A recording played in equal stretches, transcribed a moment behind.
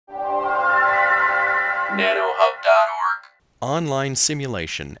nanohub.org. Online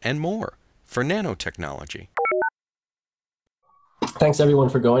simulation and more for nanotechnology. Thanks everyone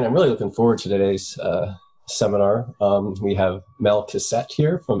for going. I'm really looking forward to today's seminar. We have Mel Cassette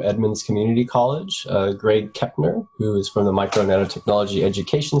here from Edmonds Community College, Greg Kepner, who is from the Micro Nanotechnology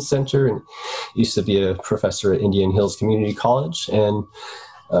Education Center and used to be a professor at Indian Hills Community College, and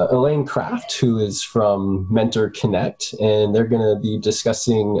Elaine Kraft, who is from Mentor-Connect, and they're going to be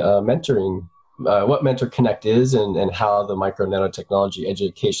discussing mentoring, what Mentor-Connect is and how the Micro Nanotechnology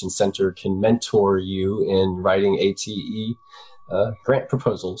Education Center can mentor you in writing ATE grant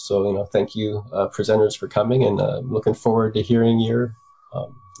proposals. So, thank you, presenters, for coming, and looking forward to hearing your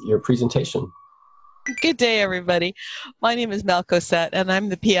presentation. Good day, everybody. My name is Mel Cassette, and I'm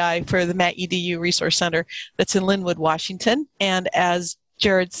the PI for the MNT-EDU Resource Center that's in Linwood, Washington. And as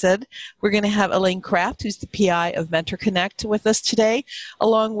Jared said, we're going to have Elaine Kraft, who's the PI of Mentor-Connect, with us today,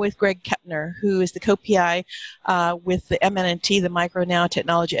 along with Greg Kepner, who is the co-PI with the MNT, the Micro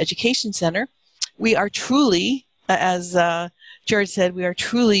Nanotechnology Education Center. We are truly, as Jared said, we are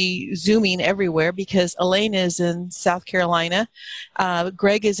truly Zooming everywhere because Elaine is in South Carolina,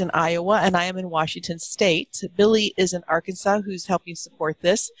 Greg is in Iowa, and I am in Washington State. Billy is in Arkansas, who's helping support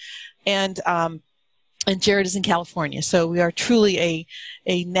this, and Jared is in California. So we are truly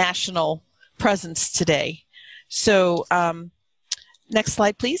a national presence today. So next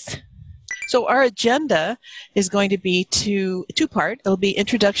slide, please. So our agenda is going to be two-part. It'll be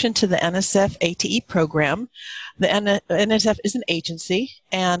introduction to the NSF ATE program. The NSF is an agency,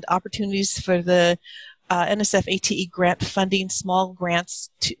 and opportunities for the NSF ATE grant funding, small grants,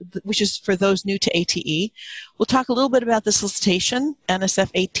 which is for those new to ATE. We'll talk a little bit about the solicitation,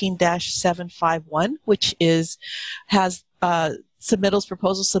 NSF 18-751, which has proposal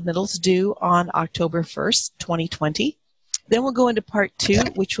submittals due on October 1st, 2020. Then we'll go into part 2,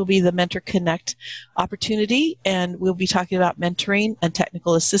 which will be the Mentor-Connect opportunity, and we'll be talking about mentoring and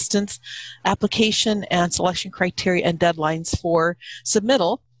technical assistance, application and selection criteria and deadlines for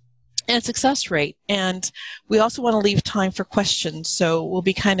submittal, and success rate. And we also want to leave time for questions, so we'll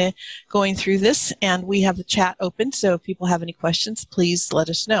be kind of going through this, and we have the chat open, so if people have any questions, please let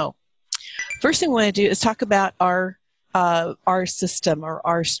us know. First thing we want to do is talk about our system or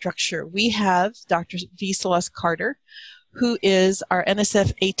our structure. We have Dr. V. Celeste Carter, who is our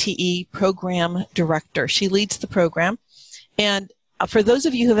NSF ATE program director. She leads the program. And for those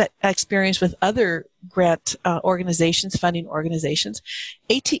of you who have experience with other grant organizations, funding organizations,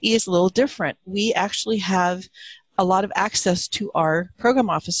 ATE is a little different. We actually have a lot of access to our program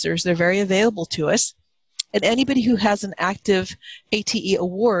officers. They're very available to us. And anybody who has an active ATE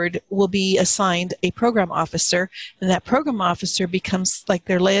award will be assigned a program officer, and that program officer becomes like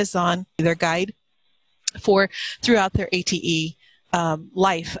their liaison, their guide throughout their ATE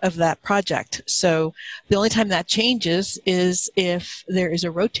life of that project. So the only time that changes is if there is a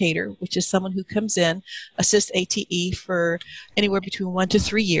rotator, which is someone who comes in, assists ATE for anywhere between 1 to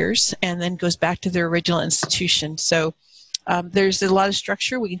 3 years, and then goes back to their original institution. So there's a lot of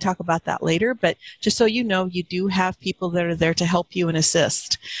structure. We can talk about that later, but just so you know, you do have people that are there to help you and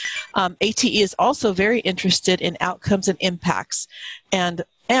assist. ATE is also very interested in outcomes and impacts, and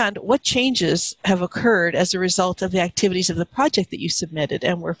what changes have occurred as a result of the activities of the project that you submitted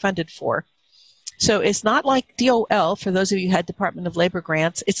and were funded for. So it's not like DOL, for those of you who had Department of Labor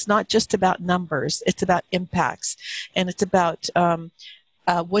grants, it's not just about numbers, it's about impacts, and it's about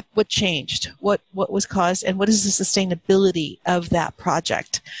what changed, what was caused, and what is the sustainability of that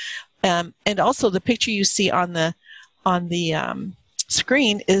project. And also the picture you see on the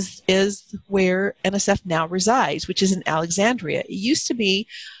screen is where NSF now resides, which is in Alexandria. It used to be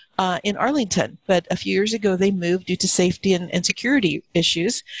in Arlington, but a few years ago they moved due to safety and security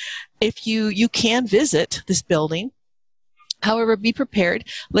issues. If you can visit this building, however, be prepared.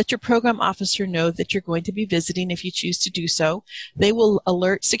 Let your program officer know that you're going to be visiting if you choose to do so. They will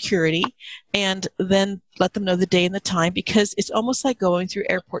alert security and then let them know the day and the time, because it's almost like going through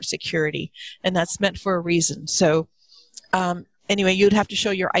airport security, and that's meant for a reason. So anyway, you'd have to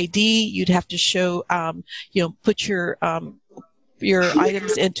show your ID. You'd have to show, put your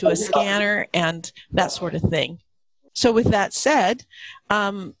items into a scanner and that sort of thing. So with that said,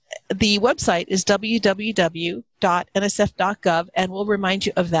 the website is www.nsf.gov, and we'll remind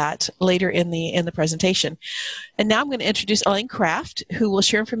you of that later in the presentation. And now I'm going to introduce Elaine Kraft, who will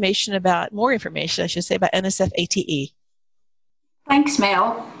share more information, I should say, about NSF ATE. Thanks,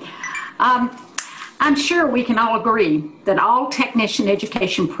 Mel. I'm sure we can all agree that all technician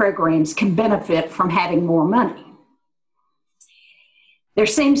education programs can benefit from having more money. There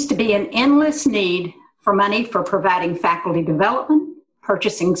seems to be an endless need for money for providing faculty development,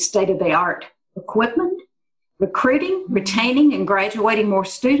 purchasing state-of-the-art equipment, recruiting, retaining, and graduating more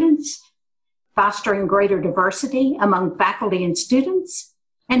students, fostering greater diversity among faculty and students,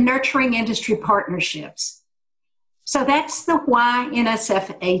 and nurturing industry partnerships. So that's the why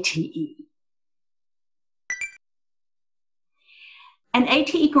NSF ATE. An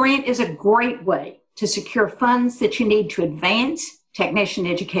ATE grant is a great way to secure funds that you need to advance technician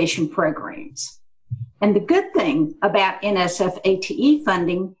education programs. And the good thing about NSF ATE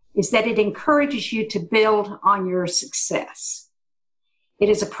funding is that it encourages you to build on your success. It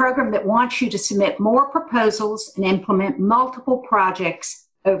is a program that wants you to submit more proposals and implement multiple projects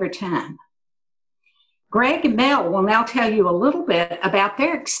over time. Greg and Mel will now tell you a little bit about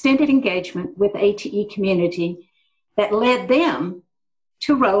their extended engagement with ATE community that led them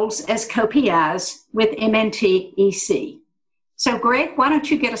to roles as co-PIs with MNT-EC. So Greg, why don't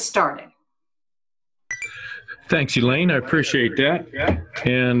you get us started? Thanks, Elaine. I appreciate that.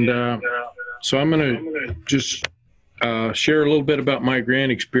 And so I'm going to just share a little bit about my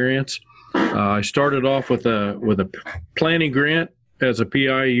grant experience. I started off with a planning grant as a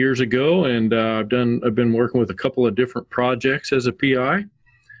PI years ago, and I've been working with a couple of different projects as a PI.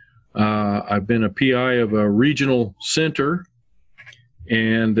 I've been a PI of a regional center,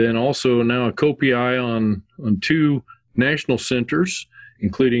 and then also now a co-PI on 2 national centers,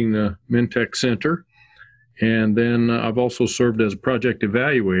 including the Mentech Center. And then I've also served as a project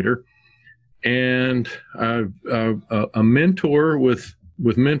evaluator, and I'm a mentor with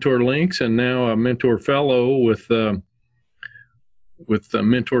Mentor Links, and now a mentor fellow with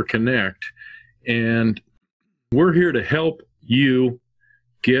MNT-Connect. And we're here to help you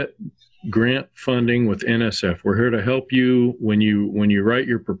get grant funding with NSF. We're here to help you when you write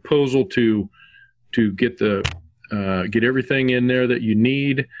your proposal to get everything in there that you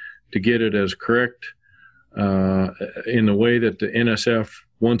need to get it as correct in the way that the NSF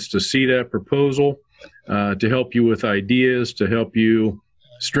wants to see that proposal, to help you with ideas, to help you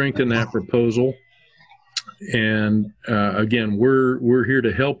strengthen that proposal. And again, we're here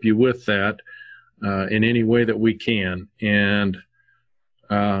to help you with that in any way that we can. And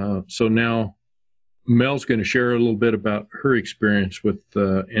so now Mel's going to share a little bit about her experience with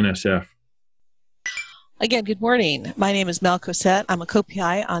NSF. Again, good morning. My name is Mel Cosette. I'm a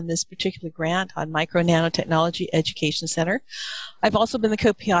co-PI on this particular grant on Micro Nanotechnology Education Center. I've also been the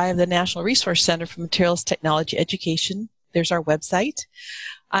co-PI of the National Resource Center for Materials Technology Education. There's our website.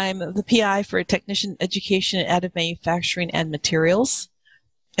 I'm the PI for Technician Education in Additive Manufacturing and Materials.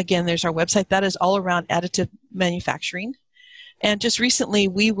 Again, there's our website. That is all around additive manufacturing. And just recently,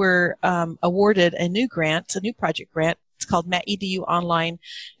 we were awarded a new grant, a new project grant. It's called MNT-EC Online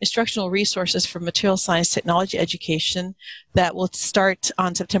Instructional Resources for Material Science Technology Education that will start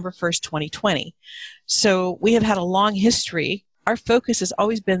on September 1st, 2020. So we have had a long history. Our focus has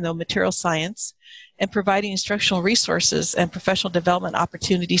always been, though, material science and providing instructional resources and professional development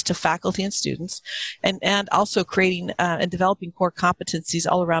opportunities to faculty and students, and also creating and developing core competencies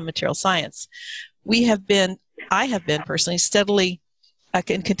all around material science. I have been personally steadily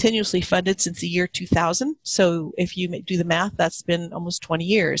and continuously funded since the year 2000. So if you do the math, that's been almost 20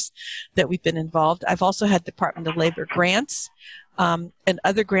 years that we've been involved. I've also had Department of Labor grants and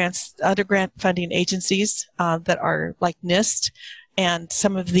other grants, other grant funding agencies that are like NIST and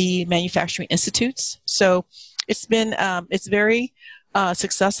some of the manufacturing institutes. So it's been, it's very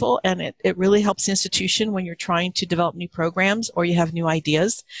successful, and it really helps the institution when you're trying to develop new programs or you have new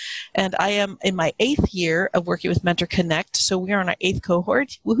ideas. And I am in my 8th year of working with Mentor-Connect, so we are on our 8th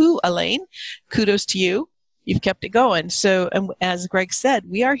cohort. Woohoo, Elaine, kudos to you. You've kept it going. So as Greg said,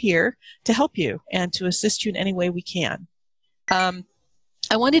 we are here to help you and to assist you in any way we can.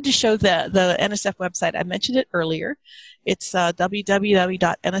 I wanted to show the NSF website. I mentioned it earlier. It's www.nsf.gov,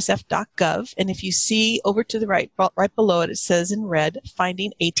 and if you see over to the right below it, it says in red,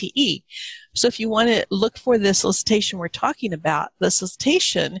 Finding ATE. So if you want to look for this solicitation we're talking about, the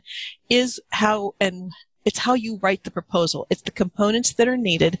solicitation is it's how you write the proposal. It's the components that are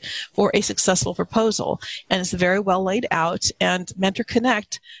needed for a successful proposal, and it's very well laid out, and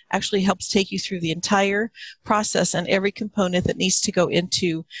Mentor-Connect actually helps take you through the entire process and every component that needs to go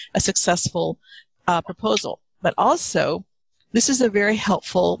into a successful proposal. But also, this is a very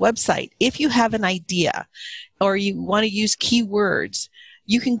helpful website. If you have an idea or you want to use keywords,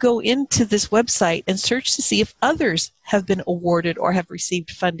 you can go into this website and search to see if others have been awarded or have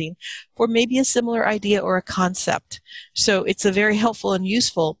received funding for maybe a similar idea or a concept. So it's a very helpful and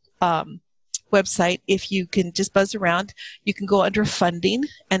useful website, if you can just buzz around, you can go under funding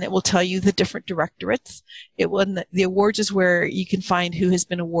and it will tell you the different directorates. The awards is where you can find who has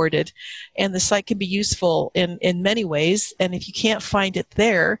been awarded. And the site can be useful in many ways. And if you can't find it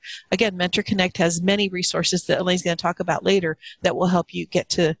there, again, Mentor-Connect has many resources that Elaine's going to talk about later that will help you get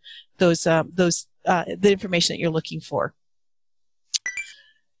to the information that you're looking for.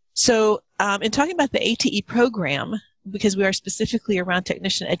 So in talking about the ATE program, because we are specifically around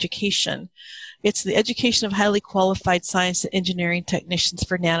technician education, it's the education of highly qualified science and engineering technicians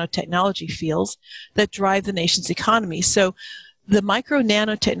for nanotechnology fields that drive the nation's economy. So the Micro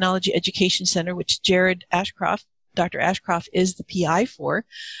Nanotechnology Education Center, which Jared Ashcroft, Dr. Ashcroft, is the PI for,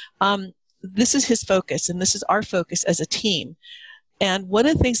 this is his focus, and this is our focus as a team. And one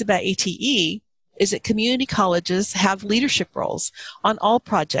of the things about ATE is that community colleges have leadership roles on all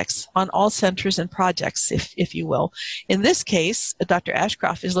projects, on all centers and projects, if you will. In this case, Dr.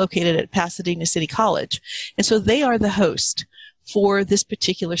 Ashcroft is located at Pasadena City College, and so they are the host for this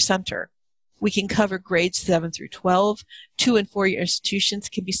particular center. We can cover grades 7 through 12. 2- and 4-year institutions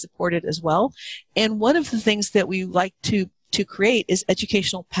can be supported as well. And one of the things that we like to create is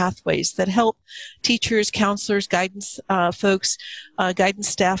educational pathways that help teachers, counselors, guidance folks, guidance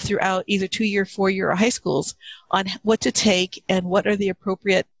staff throughout either 2-year, 4-year, or high schools on what to take and what are the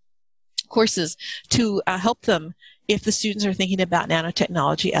appropriate courses to help them if the students are thinking about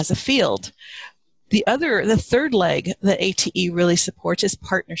nanotechnology as a field. The third leg that ATE really supports is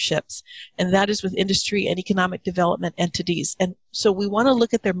partnerships, and that is with industry and economic development entities. And so we want to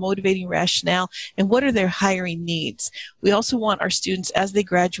look at their motivating rationale and what are their hiring needs. We also want our students, as they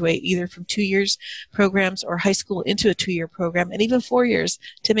graduate, either from 2 years programs or high school into a 2-year program, and even 4 years,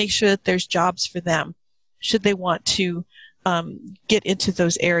 to make sure that there's jobs for them, should they want to get into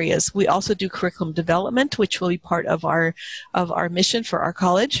those areas. We also do curriculum development, which will be part of our mission for our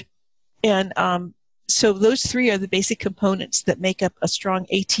college. And so those three are the basic components that make up a strong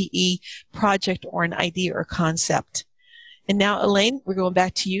ATE project or an idea or concept. And now, Elaine, we're going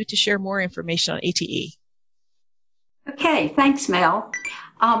back to you to share more information on ATE. Okay, thanks, Mel.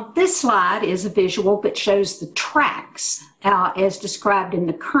 This slide is a visual that shows the tracks as described in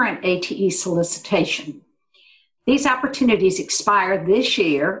the current ATE solicitation. These opportunities expire this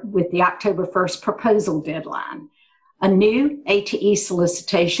year with the October 1st proposal deadline. A new ATE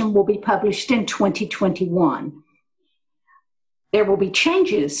solicitation will be published in 2021. There will be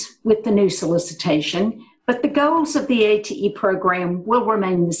changes with the new solicitation, but the goals of the ATE program will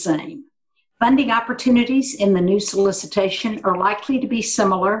remain the same. Funding opportunities in the new solicitation are likely to be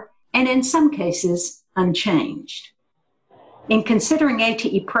similar and in some cases unchanged. In considering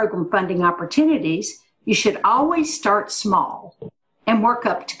ATE program funding opportunities, you should always start small and work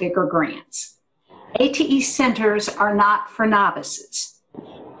up to bigger grants. ATE centers are not for novices,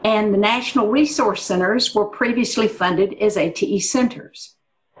 and the National Resource Centers were previously funded as ATE centers.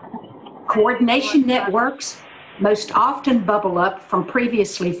 Coordination networks most often bubble up from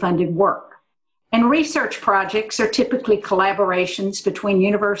previously funded work, and research projects are typically collaborations between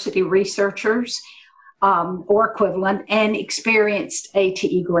university researchers or equivalent and experienced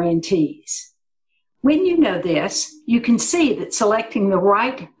ATE grantees. When you know this, you can see that selecting the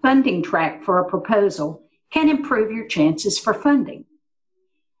right funding track for a proposal can improve your chances for funding.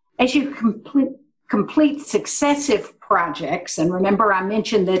 As you complete successive projects, and remember I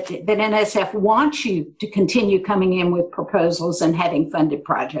mentioned that NSF wants you to continue coming in with proposals and having funded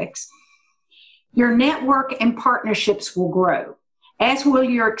projects, your network and partnerships will grow, as will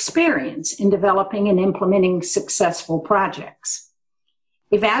your experience in developing and implementing successful projects.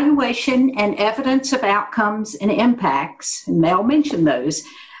 Evaluation and evidence of outcomes and impacts, and Mel mentioned those,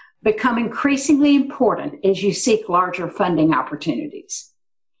 become increasingly important as you seek larger funding opportunities.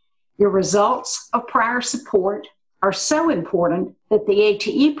 Your results of prior support are so important that the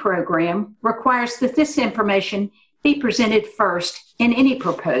ATE program requires that this information be presented first in any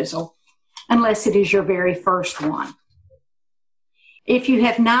proposal, unless it is your very first one. If you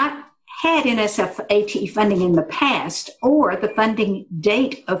have not had NSF ATE funding in the past, or the funding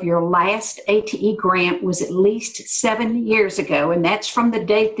date of your last ATE grant was at least 7 years ago, and that's from the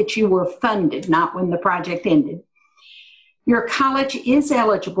date that you were funded, not when the project ended, your college is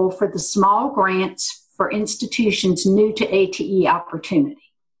eligible for the small grants for institutions new to ATE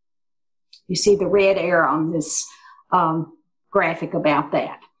opportunity. You see the red arrow on this graphic about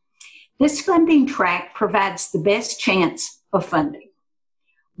that. This funding track provides the best chance of funding.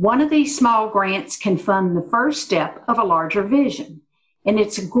 One of these small grants can fund the first step of a larger vision, and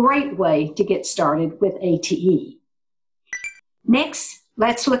it's a great way to get started with ATE. Next,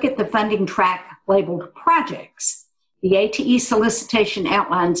 let's look at the funding track labeled projects. The ATE solicitation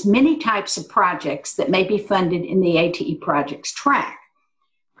outlines many types of projects that may be funded in the ATE projects track.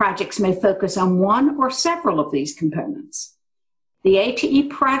 Projects may focus on one or several of these components. The ATE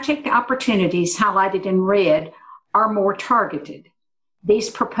project opportunities highlighted in red are more targeted. These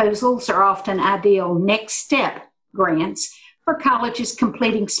proposals are often ideal next step grants for colleges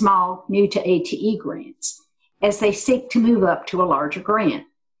completing small new to ATE grants as they seek to move up to a larger grant.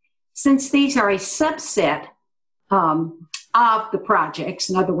 Since these are a subset of the projects,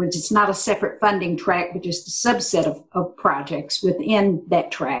 in other words, it's not a separate funding track, but just a subset of projects within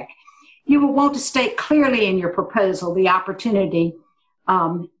that track, you will want to state clearly in your proposal the opportunity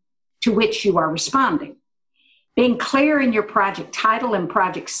to which you are responding. Being clear in your project title and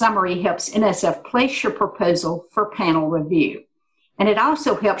project summary helps NSF place your proposal for panel review. And it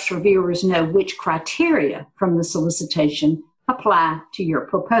also helps reviewers know which criteria from the solicitation apply to your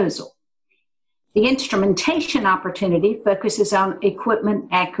proposal. The instrumentation opportunity focuses on equipment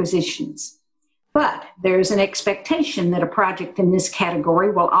acquisitions. But there is an expectation that a project in this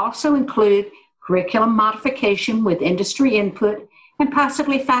category will also include curriculum modification with industry input and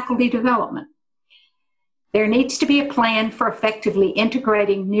possibly faculty development. There needs to be a plan for effectively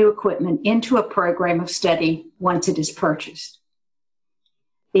integrating new equipment into a program of study once it is purchased.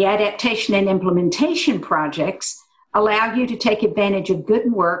 The adaptation and implementation projects allow you to take advantage of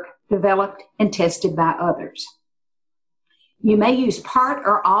good work developed and tested by others. You may use part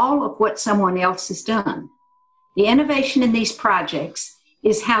or all of what someone else has done. The innovation in these projects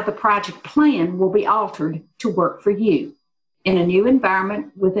is how the project plan will be altered to work for you in a new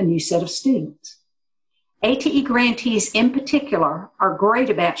environment with a new set of students. ATE grantees in particular are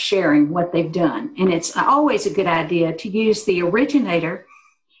great about sharing what they've done, and it's always a good idea to use the originator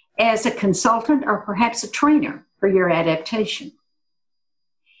as a consultant or perhaps a trainer for your adaptation.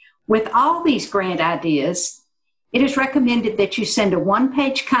 With all these grant ideas, it is recommended that you send a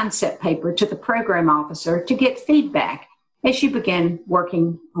one-page concept paper to the program officer to get feedback as you begin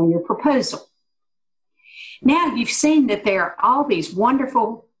working on your proposal. Now you've seen that there are all these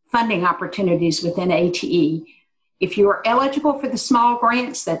wonderful funding opportunities within ATE. If you are eligible for the small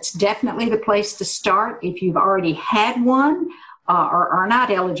grants, that's definitely the place to start. If you've already had one or are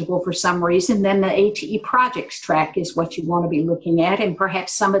not eligible for some reason, then the ATE projects track is what you want to be looking at, and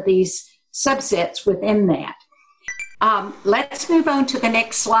perhaps some of these subsets within that. Let's move on to the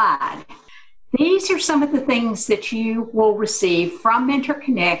next slide. These are some of the things that you will receive from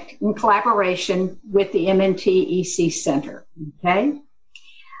Mentor-Connect in collaboration with the MNT-EC Center, okay?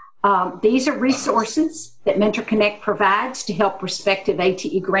 These are resources that Mentor-Connect provides to help prospective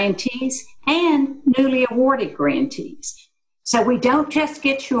ATE grantees and newly awarded grantees. So we don't just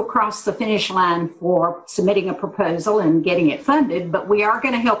get you across the finish line for submitting a proposal and getting it funded, but we are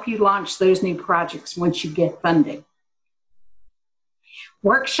going to help you launch those new projects once you get funding.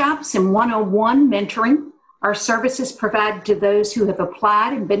 Workshops and one-on-one mentoring are services provided to those who have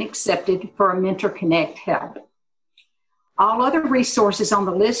applied and been accepted for a Mentor-Connect help. All other resources on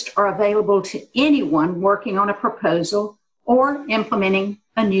the list are available to anyone working on a proposal or implementing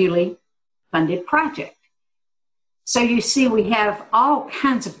a newly funded project. So you see, we have all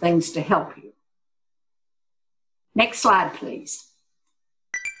kinds of things to help you. Next slide, please.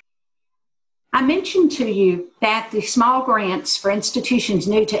 I mentioned to you that the small grants for institutions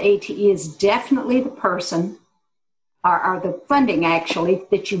new to ATE is definitely the person, or the funding actually,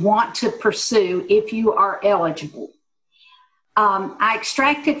 that you want to pursue if you are eligible. I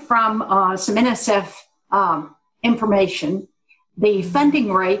extracted from some NSF information the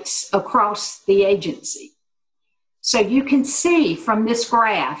funding rates across the agency. So you can see from this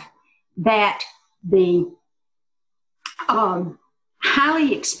graph that the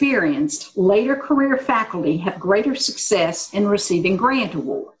highly experienced later career faculty have greater success in receiving grant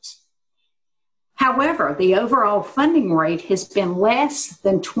awards. However, the overall funding rate has been less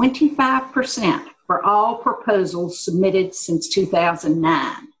than 25% for all proposals submitted since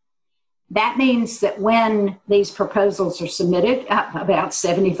 2009. That means that when these proposals are submitted, about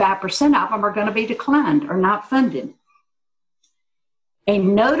 75% of them are going to be declined or not funded. A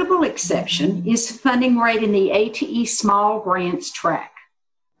notable exception is the funding rate in the ATE small grants track.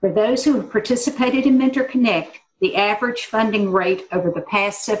 For those who have participated in Mentor-Connect, the average funding rate over the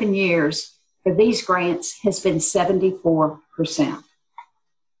past 7 years for these grants has been 74%.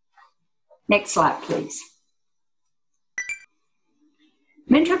 Next slide, please.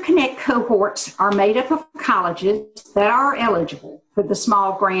 Mentor-Connect cohorts are made up of colleges that are eligible for the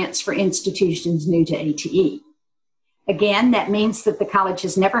small grants for institutions new to ATE. Again, that means that the college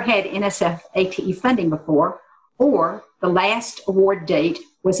has never had NSF ATE funding before, or the last award date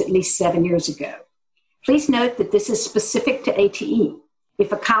was at least 7 years ago. Please note that this is specific to ATE.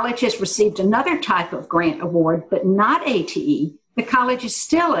 If a college has received another type of grant award but not ATE, the college is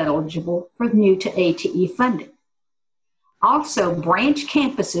still eligible for new to ATE funding. Also, branch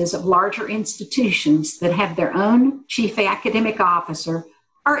campuses of larger institutions that have their own chief academic officer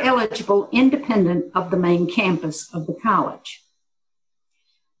are eligible independent of the main campus of the college.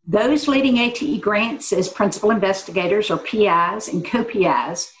 Those leading ATE grants as principal investigators or PIs and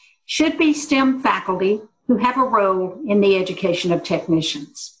co-PIs should be STEM faculty who have a role in the education of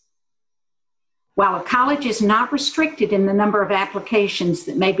technicians. While a college is not restricted in the number of applications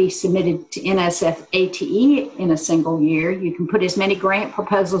that may be submitted to NSF ATE in a single year, you can put as many grant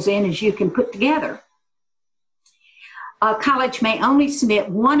proposals in as you can put together. A college may only submit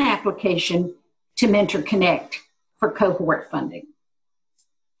one application to MNT-Connect for cohort funding.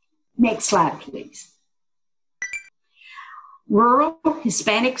 Next slide, please. Rural,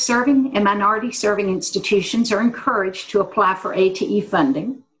 Hispanic serving, and minority serving institutions are encouraged to apply for ATE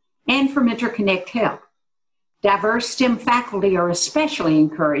funding and for MNT-Connect help. Diverse STEM faculty are especially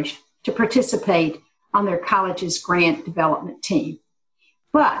encouraged to participate on their college's grant development team.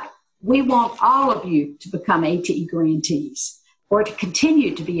 But we want all of you to become ATE grantees or to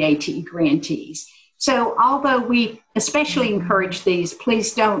continue to be ATE grantees. So although we especially encourage these,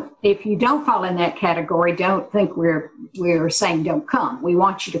 please don't, if you don't fall in that category, don't think we're saying don't come. We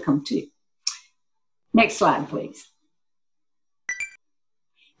want you to come too. Next slide, please.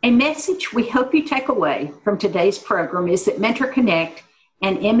 A message we hope you take away from today's program is that MNT-Connect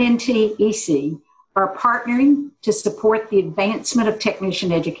and MNT-EC are partnering to support the advancement of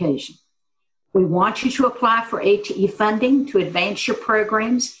technician education. We want you to apply for ATE funding to advance your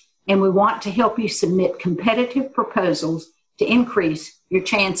programs, and we want to help you submit competitive proposals to increase your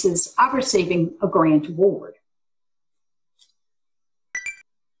chances of receiving a grant award.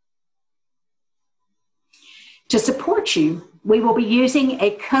 To support you, we will be using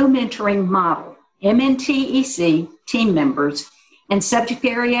a co-mentoring model. MNT-EC team members and subject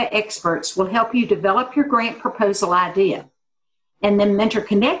area experts will help you develop your grant proposal idea. And then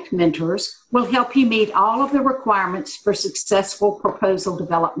MNT-Connect mentors will help you meet all of the requirements for successful proposal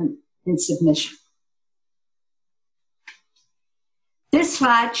development and submission. This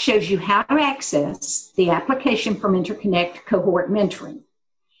slide shows you how to access the application for MNT-Connect cohort mentoring.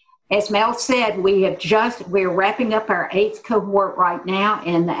 As Mel said, we're wrapping up our 8th cohort right now,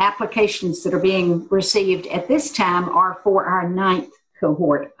 and the applications that are being received at this time are for our 9th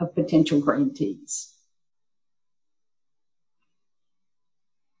cohort of potential grantees.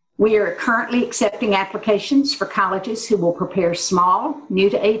 We are currently accepting applications for colleges who will prepare small, new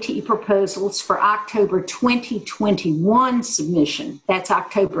to ATE proposals for October 2021 submission. That's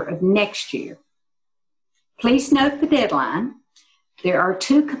October of next year. Please note the deadline. There are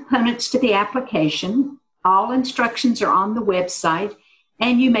 2 components to the application. All instructions are on the website,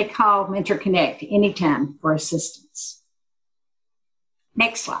 and you may call MNT-Connect anytime for assistance.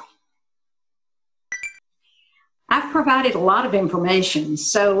 Next slide. I've provided a lot of information,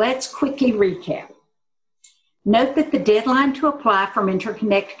 so let's quickly recap. Note that the deadline to apply for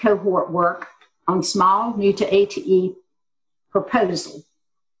MNT-Connect cohort work on small, new to ATE proposal.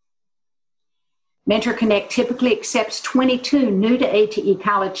 MNT-Connect typically accepts 22 new to ATE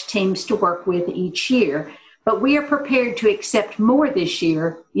college teams to work with each year, but we are prepared to accept more this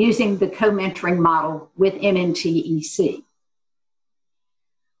year using the co-mentoring model with MNT-EC.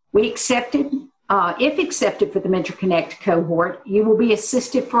 If accepted for the MNT-Connect cohort, you will be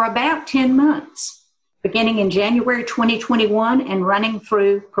assisted for about 10 months, beginning in January 2021 and running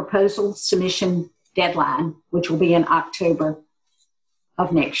through proposal submission deadline, which will be in October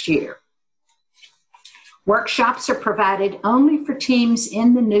of next year. Workshops are provided only for teams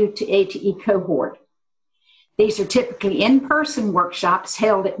in the new to ATE cohort. These are typically in-person workshops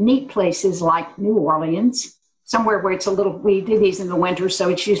held at neat places like New Orleans, somewhere where it's we do these in the winter, so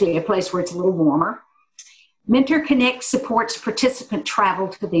it's usually a place where it's a little warmer. MNT-Connect supports participant travel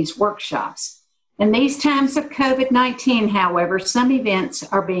to these workshops. In these times of COVID-19, however, some events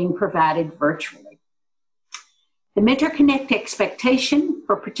are being provided virtually. The MNT-Connect expectation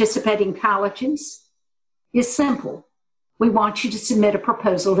for participating colleges is simple. We want you to submit a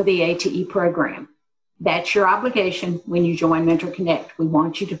proposal to the ATE program. That's your obligation when you join MNT-Connect. We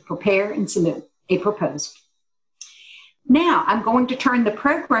want you to prepare and submit a proposal. Now, I'm going to turn the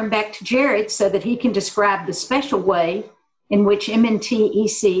program back to Jared so that he can describe the special way in which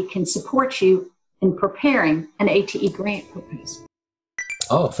MNT-EC can support you in preparing an ATE grant proposal.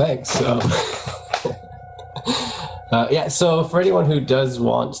 Oh, thanks. Yeah, so for anyone who does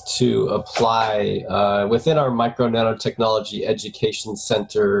want to apply within our Micro Nanotechnology Education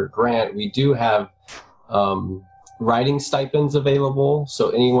Center grant, we do have writing stipends available. So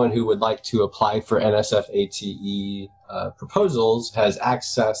anyone who would like to apply for NSF ATE proposals has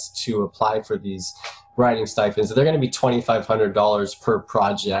access to apply for these writing stipends. They're going to be $2,500 per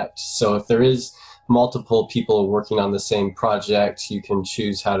project. So if there is multiple people working on the same project, you can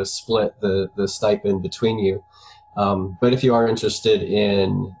choose how to split the stipend between you. But if you are interested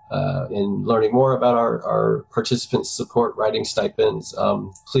in learning more about our participant support writing stipends,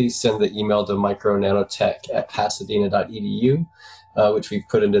 please send the email to micronanotech@pasadena.edu, which we've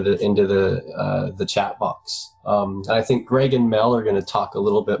put into the chat box. And I think Greg and Mel are going to talk a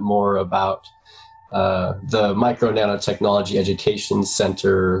little bit more about the Micro Nanotechnology Education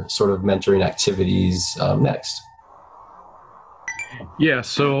Center sort of mentoring activities next. Yeah,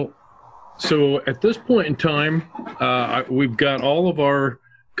 so at this point in time, we've got all of our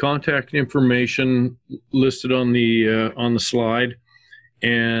contact information listed on the slide,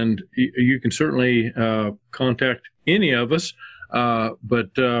 and you can certainly contact any of us. But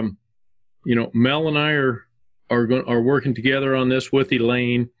Mel and I are working together on this with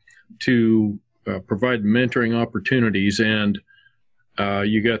Elaine to provide mentoring opportunities, and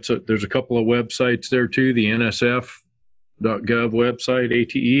there's a couple of websites there too, the NSF.gov website,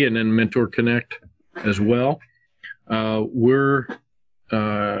 ATE, and then Mentor-Connect as well. We're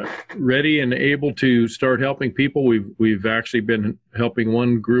ready and able to start helping people. We've actually been helping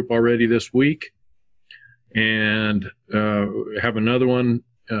one group already this week, and have another one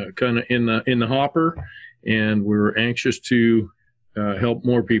kind of in the hopper, and we're anxious to help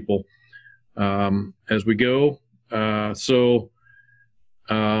more people as we go.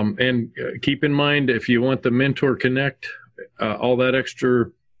 And keep in mind, if you want the Mentor-Connect, all that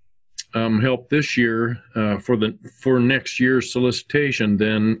extra help this year for next year's solicitation,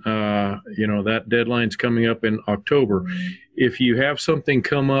 then that deadline's coming up in October. If you have something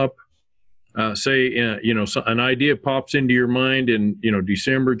come up, say an idea pops into your mind in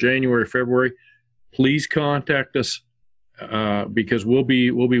December, January, February, please contact us, because we'll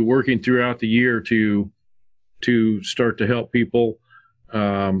be working throughout the year to start to help people.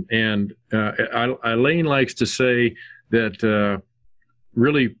 And Elaine likes to say that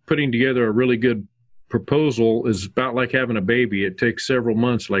really putting together a really good proposal is about like having a baby. It takes several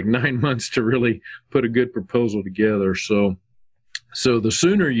months, like 9 months, to really put a good proposal together. So the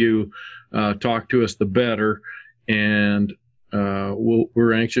sooner you talk to us, the better. And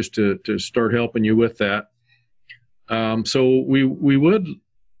we're anxious to start helping you with that. So we would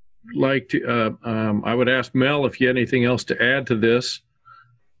like to, I would ask Mel if you had anything else to add to this,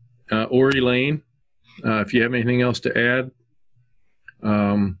 or Elaine, if you have anything else to add.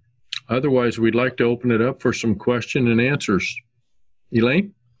 Otherwise, we'd like to open it up for some question and answers.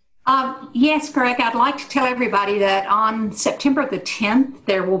 Elaine? Yes, Greg, I'd like to tell everybody that on September the 10th,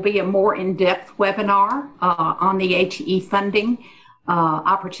 there will be a more in-depth webinar on the ATE funding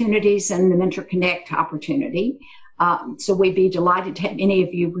opportunities and the Mentor-Connect opportunity. So we'd be delighted to have any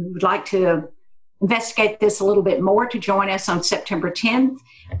of you who would like to investigate this a little bit more to join us on September 10th.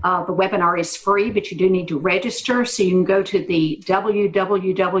 The webinar is free, but you do need to register. So you can go to the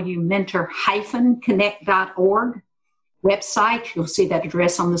www.mentor-connect.org website. You'll see that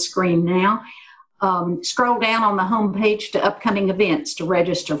address on the screen now. Scroll down on the home page to upcoming events to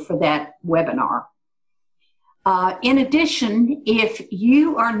register for that webinar. In addition, if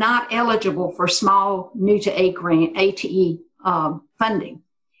you are not eligible for small new-to-ATE grant, ATE funding,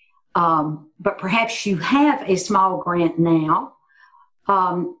 but perhaps you have a small grant now,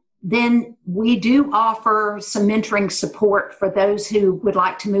 then we do offer some mentoring support for those who would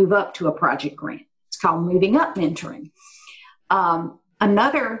like to move up to a project grant. It's called Moving Up Mentoring.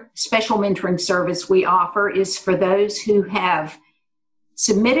 Another special mentoring service we offer is for those who have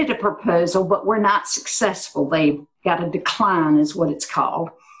submitted a proposal but were not successful. They got a decline is what it's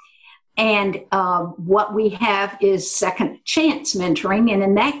called. And what we have is second chance mentoring. And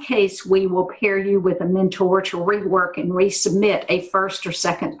in that case, we will pair you with a mentor to rework and resubmit a first or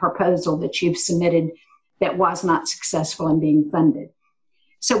second proposal that you've submitted that was not successful in being funded.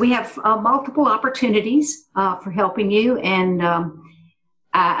 So we have multiple opportunities for helping you. And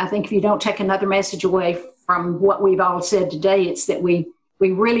I think if you don't take another message away from what we've all said today, it's that we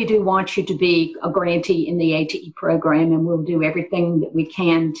really do want you to be a grantee in the ATE program, and we'll do everything that we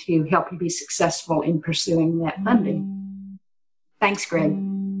can to help you be successful in pursuing that funding. Thanks, Greg.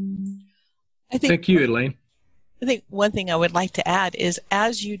 Thank you, Elaine. I think one thing I would like to add is,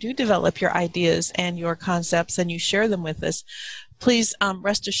 as you do develop your ideas and your concepts and you share them with us, please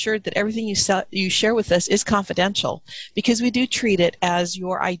rest assured that everything you share with us is confidential, because we do treat it as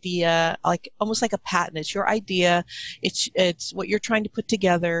your idea, like almost like a patent. It's your idea. It's what you're trying to put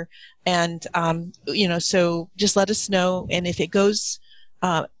together. And, so just let us know. And if it goes,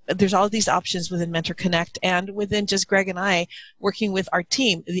 there's all of these options within Mentor-Connect and within just Greg and I working with our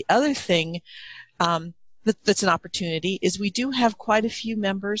team. The other thing, that's an opportunity is we do have quite a few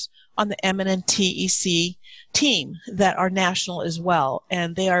members on the MNT-EC team that are national as well.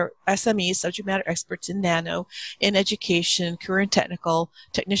 And they are SMEs, subject matter experts in nano, in education, career and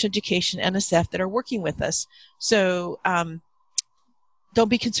technician education, NSF, that are working with us. So don't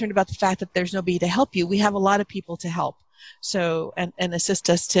be concerned about the fact that there's nobody to help you. We have a lot of people to help. So, and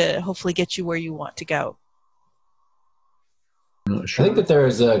assist us to hopefully get you where you want to go. Sure. I think that there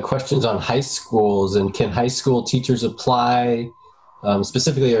is questions on high schools, and can high school teachers apply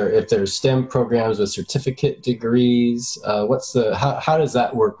specifically, or if there's STEM programs with certificate degrees? How does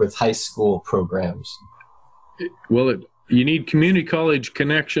that work with high school programs? Well, you need community college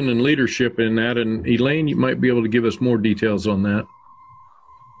connection and leadership in that, and Elaine, you might be able to give us more details on that.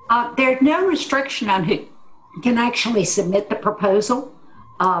 There's no restriction on who can actually submit the proposal.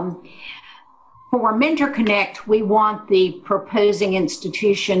 For Mentor-Connect, we want the proposing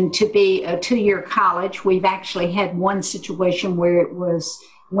institution to be a 2-year college. We've actually had one situation where it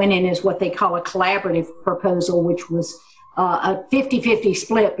went in as what they call a collaborative proposal, which was a 50-50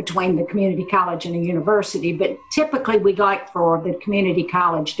 split between the community college and a university. But typically we like for the community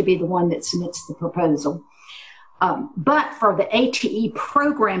college to be the one that submits the proposal. But for the ATE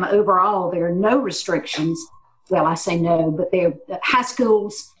program overall, there are no restrictions. Well, I say no, but they're high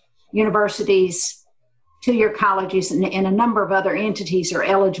schools, universities, 2-year colleges, and a number of other entities are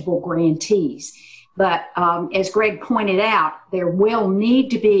eligible grantees. But as Greg pointed out, there will need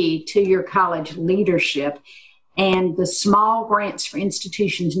to be 2-year college leadership, and the small grants for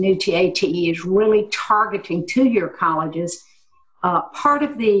institutions new to ATE is really targeting 2-year colleges. Part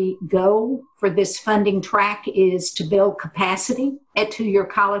of the goal for this funding track is to build capacity at 2-year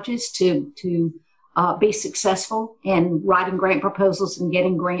colleges to be successful in writing grant proposals and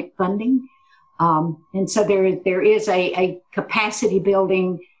getting grant funding. And so there is a capacity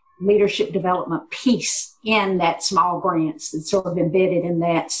building leadership development piece in that small grants that's sort of embedded in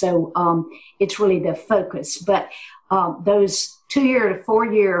that. So it's really the focus. But those 2-year to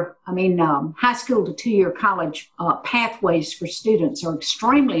 4-year, high school to 2-year college pathways for students are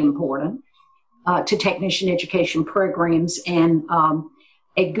extremely important to technician education programs, and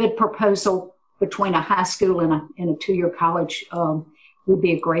a good proposal between a high school and a 2-year college would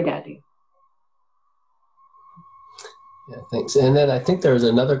be a great idea. Yeah, thanks. And then I think there was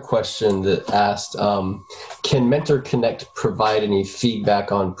another question that asked, can Mentor-Connect provide any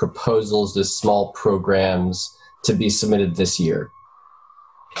feedback on proposals to small programs to be submitted this year?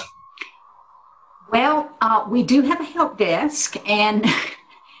 Well, we do have a help desk, and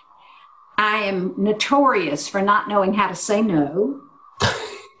I am notorious for not knowing how to say no.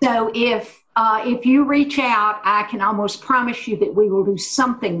 So if you reach out, I can almost promise you that we will do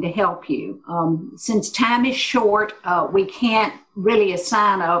something to help you. Since time is short, we can't really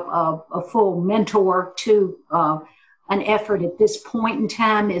assign a full mentor to an effort at this point in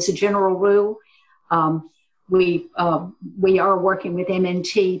time as a general rule. We are working with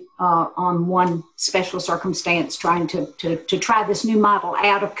MNT on one special circumstance, trying to try this new model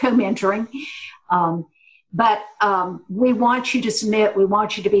out of co-mentoring. But we want you to submit, we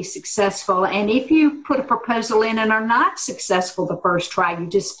want you to be successful. And if you put a proposal in and are not successful the first try, you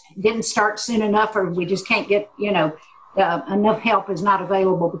just didn't start soon enough, or we just can't get, enough help is not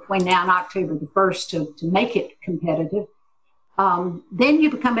available between now and October the 1st to make it competitive, then you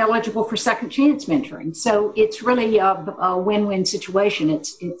become eligible for second chance mentoring. So it's really a win-win situation.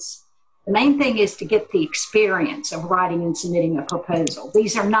 It's the main thing is to get the experience of writing and submitting a proposal.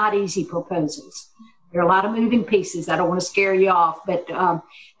 These are not easy proposals. There are a lot of moving pieces. I don't want to scare you off, but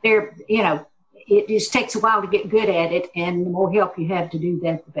it just takes a while to get good at it, and the more help you have to do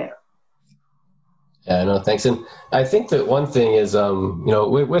that, the better. Yeah, no, thanks. And I think that one thing is,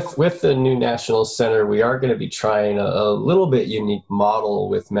 with the new National Center, we are going to be trying a little bit unique model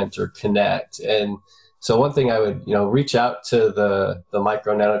with Mentor-Connect. And so one thing I would, reach out to the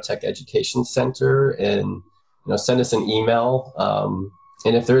Micro Nanotech Education Center and, send us an email.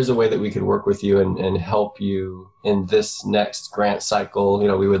 And if there is a way that we could work with you and help you in this next grant cycle,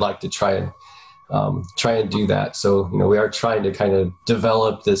 we would like to try and do that. So, we are trying to kind of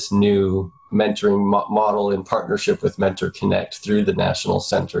develop this new mentoring model in partnership with Mentor-Connect through the National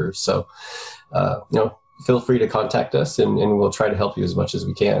Center. So, feel free to contact us, and we'll try to help you as much as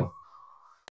we can.